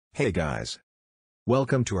Hey guys!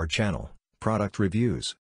 Welcome to our channel, Product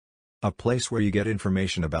Reviews. A place where you get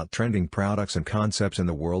information about trending products and concepts in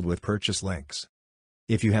the world with purchase links.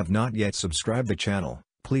 If you have not yet subscribed the channel,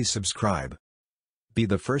 please subscribe. Be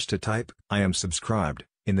the first to type, "I am subscribed,"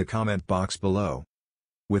 in the comment box below.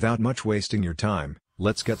 Without much wasting your time,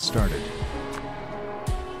 let's get started.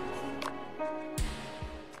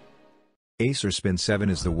 Acer Spin 7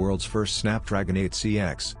 is the world's first Snapdragon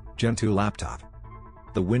 8CX, Gen 2 laptop.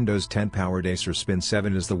 The Windows 10-powered Acer Spin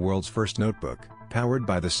 7 is the world's first notebook, powered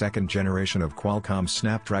by the second generation of Qualcomm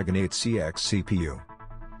Snapdragon 8CX CPU.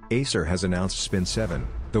 Acer has announced Spin 7,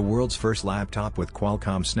 the world's first laptop with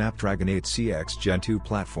Qualcomm Snapdragon 8CX Gen 2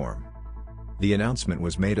 platform. The announcement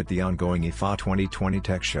was made at the ongoing IFA 2020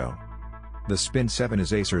 Tech Show. The Spin 7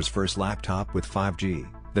 is Acer's first laptop with 5G,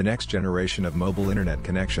 the next generation of mobile internet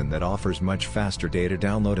connection that offers much faster data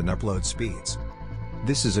download and upload speeds.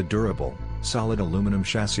 This is a durable, solid aluminum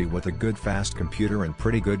chassis with a good fast computer and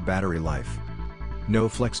pretty good battery life. No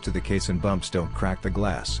flex to the case and bumps don't crack the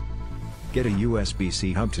glass. Get a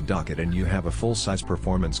USB-C hub to dock it and you have a full-size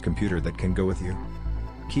performance computer that can go with you.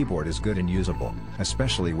 Keyboard is good and usable,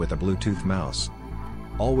 especially with a Bluetooth mouse.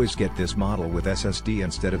 Always get this model with SSD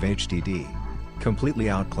instead of HDD. Completely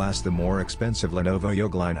outclass the more expensive Lenovo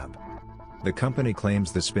Yoga lineup. The company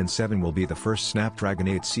claims the Spin 7 will be the first Snapdragon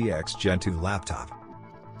 8CX Gen 2 laptop.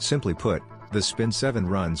 Simply put, the Spin 7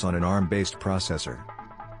 runs on an ARM-based processor.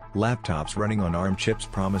 Laptops running on ARM chips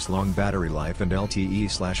promise long battery life and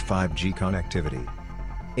LTE/5G connectivity.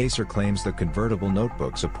 Acer claims the convertible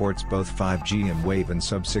notebook supports both 5G and Wave and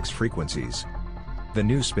Sub-6 frequencies. The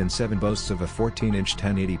new Spin 7 boasts of a 14-inch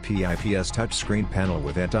 1080p IPS touchscreen panel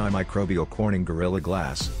with antimicrobial Corning Gorilla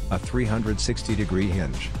Glass, a 360-degree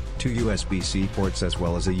hinge, 2 USB-C ports as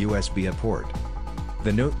well as a USB-A port.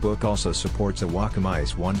 The notebook also supports a Wacom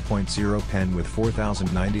ICE 1.0 pen with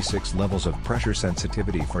 4096 levels of pressure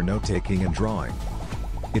sensitivity for note-taking and drawing.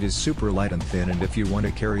 It is super light and thin, and if you want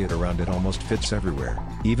to carry it around, it almost fits everywhere,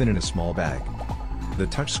 even in a small bag. The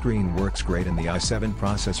touchscreen works great and the i7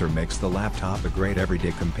 processor makes the laptop a great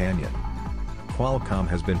everyday companion. Qualcomm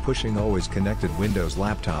has been pushing always connected Windows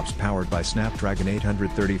laptops powered by Snapdragon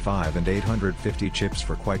 835 and 850 chips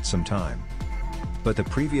for quite some time. But the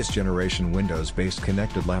previous generation Windows-based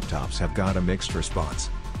connected laptops have got a mixed response.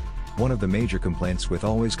 One of the major complaints with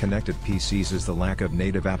always connected PCs is the lack of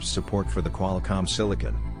native apps support for the Qualcomm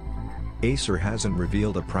silicon. Acer hasn't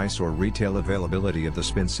revealed a price or retail availability of the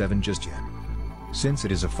Spin 7 just yet. Since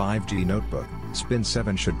it is a 5G notebook, Spin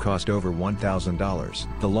 7 should cost over $1,000.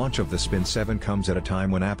 The launch of the Spin 7 comes at a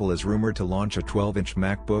time when Apple is rumored to launch a 12-inch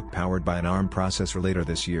MacBook powered by an ARM processor later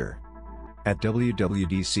this year. At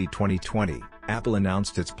WWDC 2020, Apple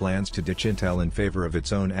announced its plans to ditch Intel in favor of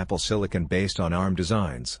its own Apple Silicon based on ARM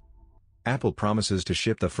designs. Apple promises to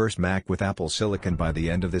ship the first Mac with Apple Silicon by the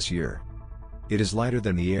end of this year. It is lighter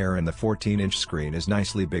than the Air and the 14-inch screen is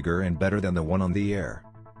nicely bigger and better than the one on the Air.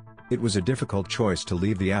 It was a difficult choice to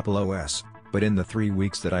leave the Apple OS, but in the 3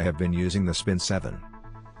 weeks that I have been using the Spin 7,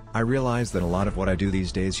 I realize that a lot of what I do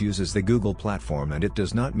these days uses the Google platform, and it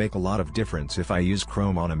does not make a lot of difference if I use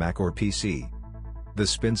Chrome on a Mac or PC. The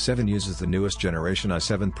Spin 7 uses the newest generation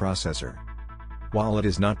i7 processor. While it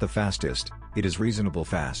is not the fastest, it is reasonable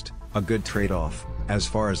fast, a good trade-off, as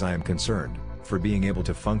far as I am concerned, for being able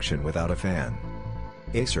to function without a fan.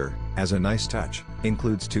 Acer, as a nice touch,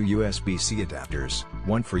 includes 2 USB-C adapters,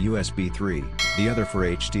 one for USB 3, the other for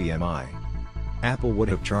HDMI. Apple would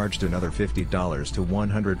have charged another $50 to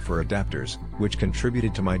 $100 for adapters, which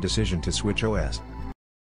contributed to my decision to switch OS.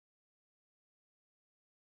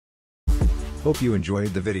 Hope you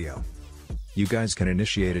enjoyed the video. You guys can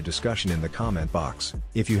initiate a discussion in the comment box,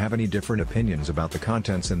 if you have any different opinions about the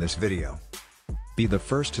contents in this video. Be the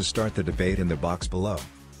first to start the debate in the box below.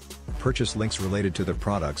 Purchase links related to the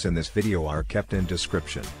products in this video are kept in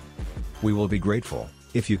description. We will be grateful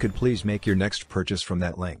if you could please make your next purchase from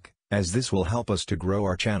that link, as this will help us to grow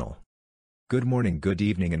our channel. Good morning, good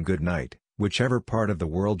evening and good night, whichever part of the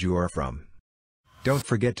world you are from. Don't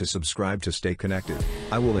forget to subscribe to stay connected.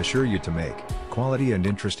 I will assure you to make quality and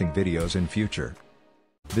interesting videos in future.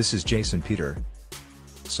 This is Jason Peter,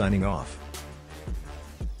 signing off.